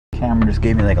camera just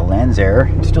gave me like a lens error.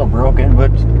 It's still broken, but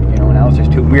you know, now it's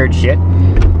just too weird shit.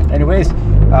 Anyways,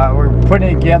 we're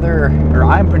putting together, or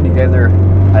I'm putting together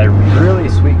a really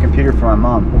sweet computer for my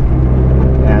mom.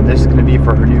 And this is going to be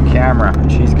for her new camera.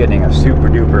 She's getting a super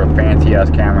duper fancy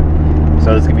ass camera.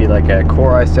 So this is going to be like a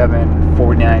Core i7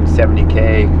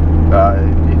 4970K.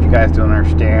 If you guys don't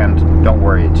understand, don't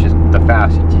worry. It's just the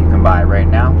fastest you can buy right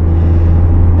now.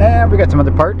 And we got some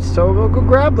other parts, so we'll go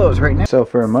grab those right now. So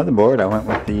for a motherboard, I went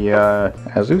with the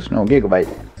GIGABYTE.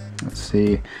 Let's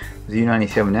see,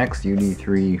 Z97X,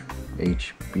 UD3,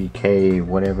 HBK,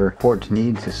 whatever. Ports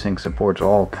needs. This thing supports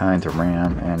all kinds of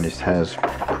RAM and just has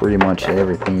pretty much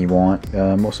everything you want.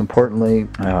 Most importantly,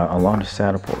 a lot of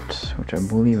SATA ports, which I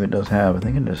believe it does have. I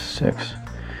think it does 6.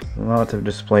 Lots of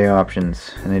display options,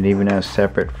 and it even has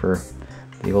separate for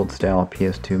the old style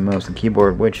PS2 mouse and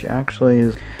keyboard, which actually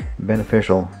is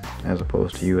beneficial as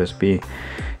opposed to USB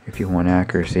if you want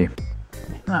accuracy.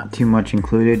 Not too much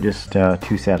included, just 2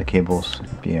 SATA cables,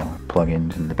 you know,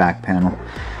 plug-ins in the back panel.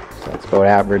 So that's about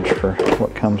average for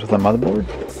what comes with a motherboard.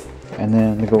 And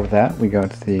then to go with that, we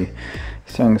got the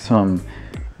Samsung,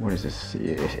 what is this,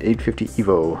 850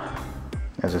 EVO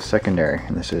as a secondary,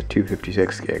 and this is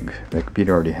 256 gig. The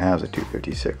computer already has a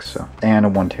 256, so, and a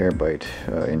 1 terabyte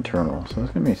internal. So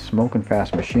it's gonna be a smoking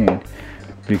fast machine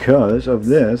because of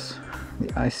this, the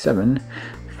i7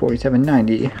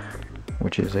 4790,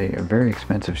 which is a very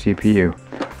expensive CPU.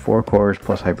 4 cores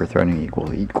plus hyper-threading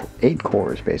equals 8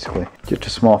 cores basically. Just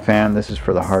a small fan. This is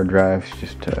for the hard drives,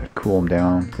 just to cool them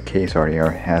down. The case already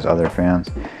has other fans.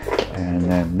 And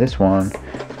then this one is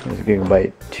a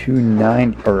GIGABYTE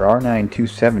R9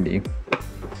 270.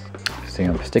 So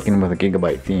I'm sticking with a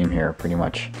GIGABYTE theme here pretty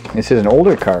much. This is an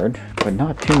older card, but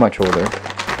not too much older.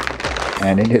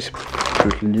 And it is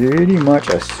pretty much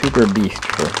a super beast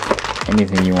for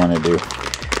anything you want to do,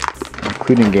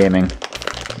 including gaming.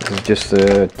 This is just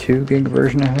a 2 gig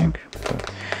version, I think. So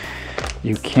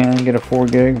you can get a 4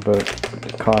 gig, but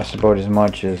it costs about as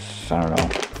much as, I don't know,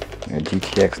 a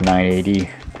GTX 980.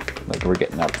 Like, we're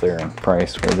getting up there in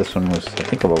price, where this one was, I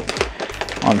think, about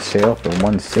on sale for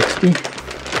 $160.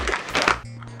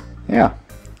 Yeah,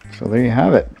 so there you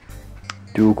have it.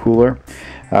 Dual cooler.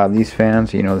 These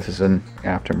fans, you know, this is an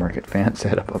aftermarket fan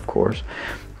setup, of course,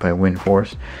 by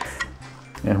WindForce.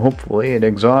 And hopefully it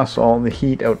exhausts all the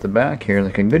heat out the back here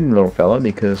like a good little fella,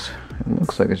 because it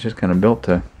looks like it's just kind of built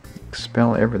to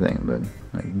expel everything. But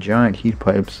like giant heat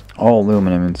pipes, all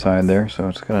aluminum inside there, so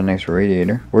it's got a nice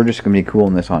radiator. We're just going to be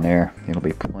cooling this on air. It'll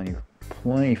be plenty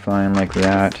fine like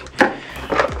that.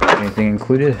 Anything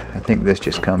included? I think this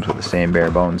just comes with the same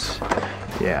bare bones.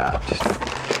 Yeah, just a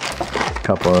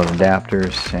couple of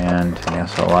adapters and an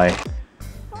SLI.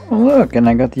 Oh look, and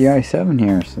I got the i7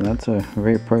 here, so that's a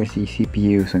very pricey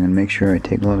CPU, so I'm going to make sure I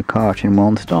take a lot of caution while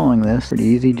installing this. Pretty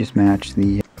easy, just match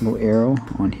the little arrow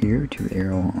on here to the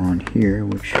arrow on here,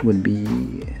 which would be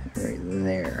right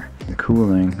there. The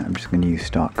cooling, I'm just going to use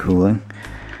stock cooling,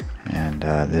 and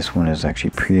this one is actually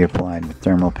pre-applied with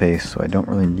thermal paste, so I don't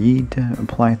really need to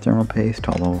apply thermal paste,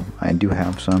 although I do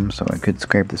have some, so I could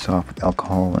scrape this off with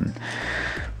alcohol and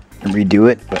redo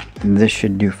it, but this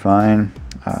should do fine.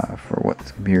 For what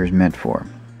this computer is meant for.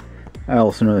 I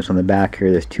also noticed on the back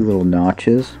here there's 2 little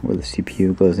notches where the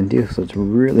CPU goes into, so it's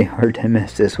really hard to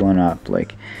mess this one up.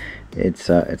 Like, it's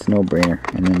no brainer.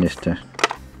 And then just to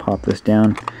pop this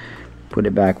down, put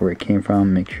it back where it came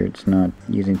from, make sure it's not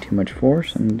using too much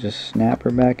force, and just snap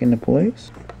her back into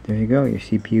place. There you go, your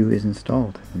CPU is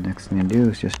installed. The next thing to do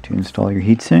is just to install your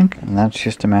heatsink, and that's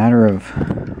just a matter of,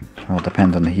 well, it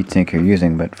depends on the heatsink you're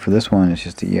using, but for this one it's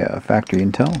just the factory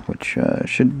Intel, which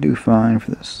should do fine for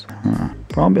this.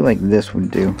 Probably like this would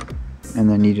do, and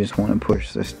then you just want to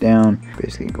push this down,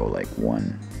 basically go like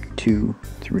 1, 2,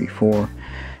 3, 4,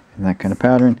 in that kind of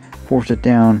pattern. Force it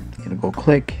down, it'll go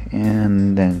click,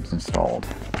 and then it's installed.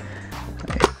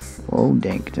 Okay. Whoa,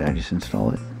 dang, did I just install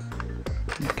it?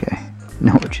 Okay.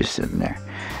 No, it's just sitting there.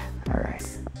 Alright.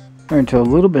 Alright, so a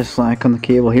little bit of slack on the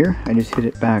cable here. I just hit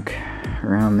it back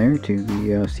around there to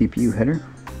the CPU header,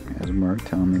 as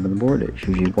marked on the motherboard. It's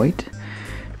usually white.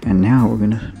 And now we're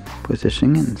going to put this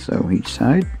thing in. So each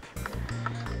side.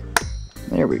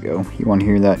 There we go. You want to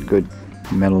hear that good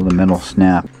metal to metal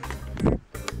snap.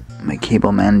 My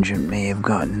cable management may have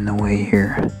gotten in the way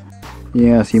here.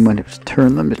 Yeah, so you might have to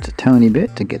turn them just a tiny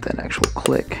bit to get that actual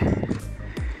click.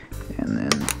 And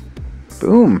then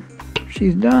boom,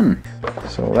 she's done.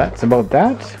 So that's about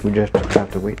that. We just have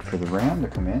to wait for the RAM to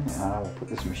come in, and I will put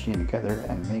this machine together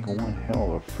and make one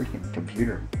hell of a freaking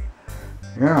computer.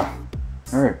 Yeah.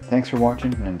 Alright, thanks for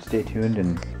watching, and stay tuned,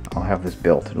 and I'll have this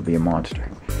built. It'll be a monster.